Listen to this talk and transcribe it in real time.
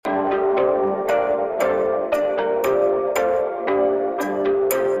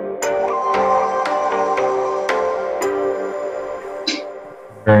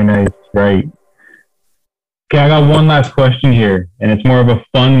Very nice. Right. Okay, I got one last question here, and it's more of a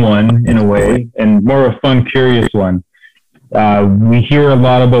fun one in a way, and more of a fun, curious one. We hear a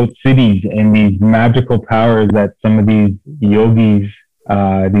lot about cities and these magical powers that some of these yogis,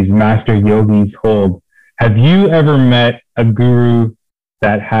 these master yogis hold. Have you ever met a guru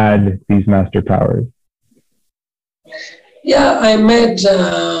that had these master powers? Yeah, I met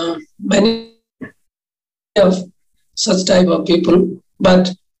many of such type of people,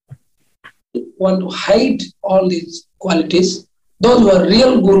 but want to hide all these qualities. Those who are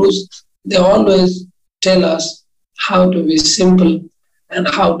real gurus, they always tell us how to be simple and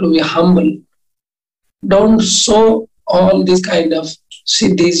how to be humble. Don't show all these kind of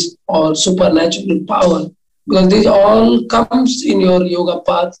siddhis or supernatural power, because this all comes in your yoga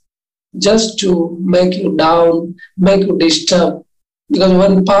path just to make you down, make you disturb. Because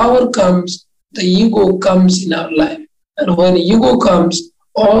when power comes, the ego comes in our life. And when ego comes,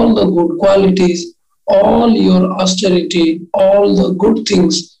 all the good qualities, all your austerity, all the good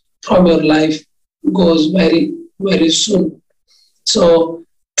things from your life goes very, very soon. So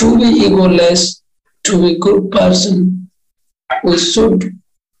to be egoless, to be good person, we should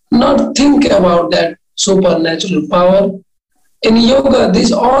not think about that supernatural power. In yoga,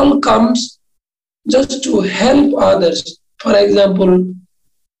 this all comes just to help others. For example,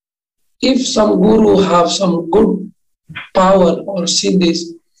 if some guru have some good power or siddhis,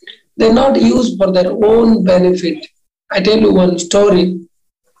 they're not used for their own benefit. I tell you one story.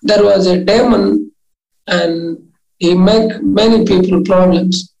 There was a demon and he make many people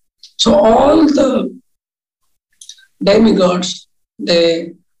problems. So all the demigods,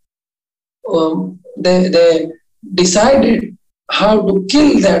 they decided how to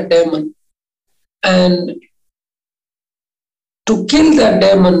kill that demon. And to kill that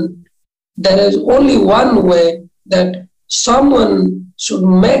demon, there is only one way, that someone should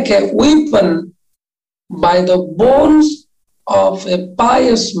make a weapon by the bones of a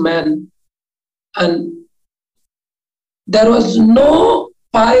pious man. And there was no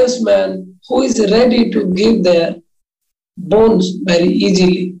pious man who is ready to give their bones very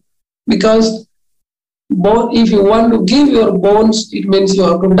easily. Because if you want to give your bones, it means you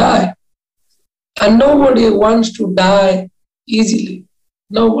have to die. And nobody wants to die easily.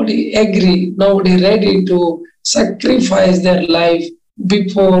 Nobody agree, nobody ready to sacrifice their life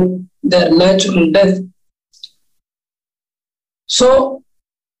before their natural death. So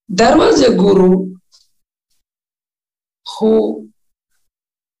there was a guru who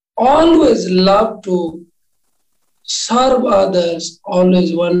always loved to serve others,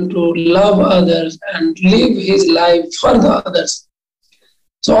 always want to love others and live his life for the others.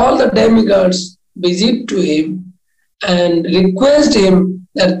 So all the demigods visit to him and request him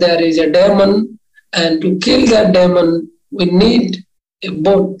that there is a demon, and to kill that demon, we need a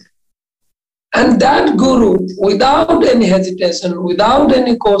boat. And that guru, without any hesitation, without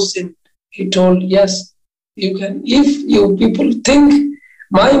any question, he told, yes, you can. If you people think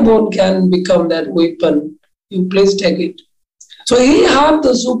my bone can become that weapon, you please take it. So he had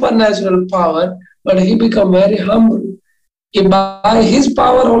the supernatural power, but he became very humble. By his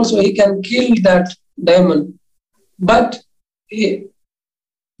power also, he can kill that demon. But he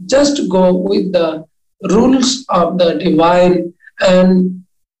just go with the rules of the divine. And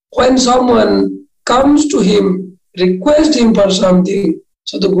when someone comes to him, request him for something,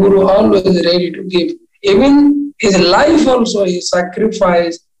 so the guru always ready to give. Even his life also he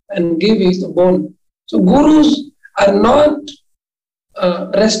sacrifice and give his bone. So gurus are not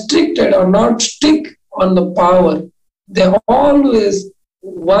restricted or not stick on the power. They always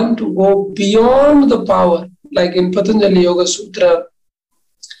want to go beyond the power. Like in Patanjali Yoga Sutra,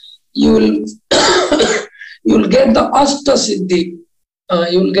 you will get the Asta Siddhi.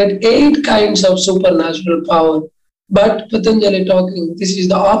 You will get 8 kinds of supernatural power. But Patanjali talking, this is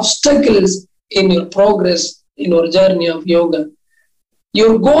the obstacles in your progress, in your journey of yoga.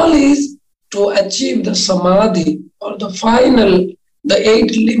 Your goal is to achieve the samadhi, or the final, the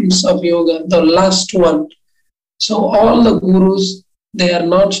 8 limbs of yoga, the last one. So all the gurus, they are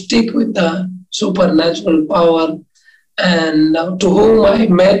not stick with the supernatural power. And to whom I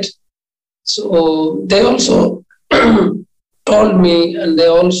met, so they also told me, and they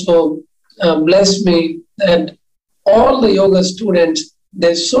also blessed me, that all the yoga students,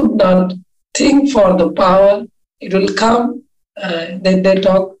 they should not think for the power. It will come. They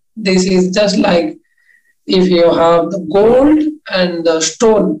talk, this is just like if you have the gold and the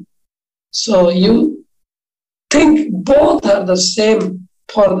stone. So you think both are the same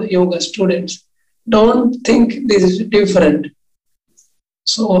for the yoga students. Don't think this is different.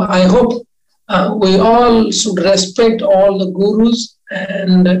 So I hope we all should respect all the gurus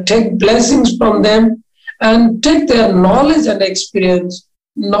and take blessings from them and take their knowledge and experience,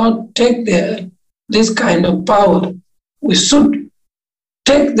 not take this kind of power. We should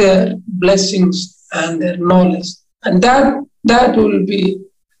take their blessings and their knowledge, and that will be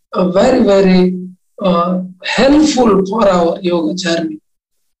a very, very helpful for our yoga journey.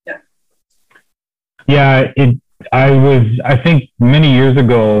 Yeah, I think many years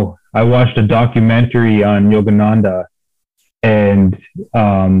ago, I watched a documentary on Yogananda, and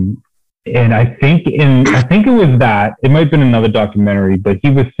I think it was that, it might have been another documentary, but he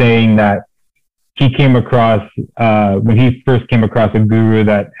was saying that he came across, when he first came across a guru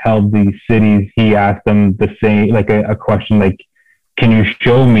that held these cities, he asked them the same, like a question like, can you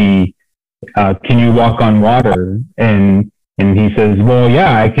show me, can you walk on water? And he says, well,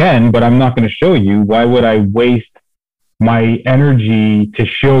 yeah, I can, but I'm not going to show you. Why would I waste my energy to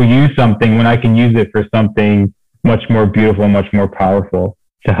show you something when I can use it for something much more beautiful, much more powerful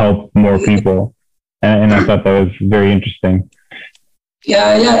to help more people? And I thought that was very interesting.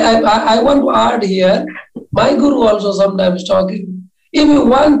 Yeah, I want to add here, my guru also sometimes talking, if you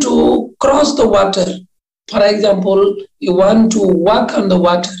want to cross the water, for example, you want to walk on the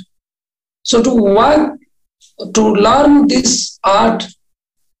water. So to learn this art,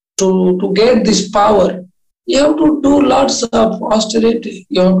 to get this power, you have to do lots of austerity,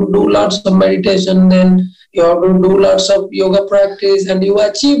 you have to do lots of meditation, then you have to do lots of yoga practice, and you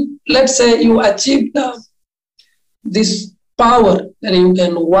achieve, let's say you achieve this power that you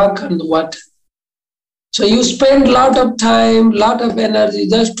can walk on the water. So you spend a lot of time, lot of energy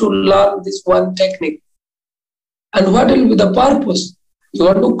just to learn this one technique. And what will be the purpose? You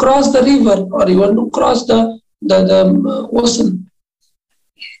want to cross the river or you want to cross the ocean.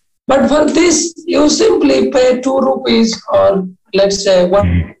 But for this, you simply pay 2 rupees or let's say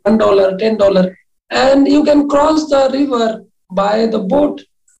 $1, $10, and you can cross the river by the boat.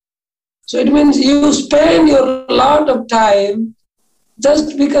 So it means you spend your lot of time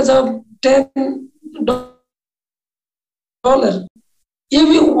just because of $10. If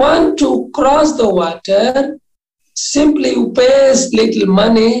you want to cross the water, simply you pay little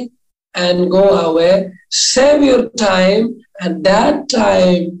money and go away, save your time, and that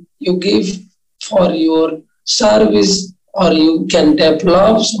time you give for your service, or you can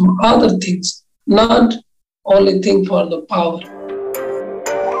develop some other things, not only think for the power.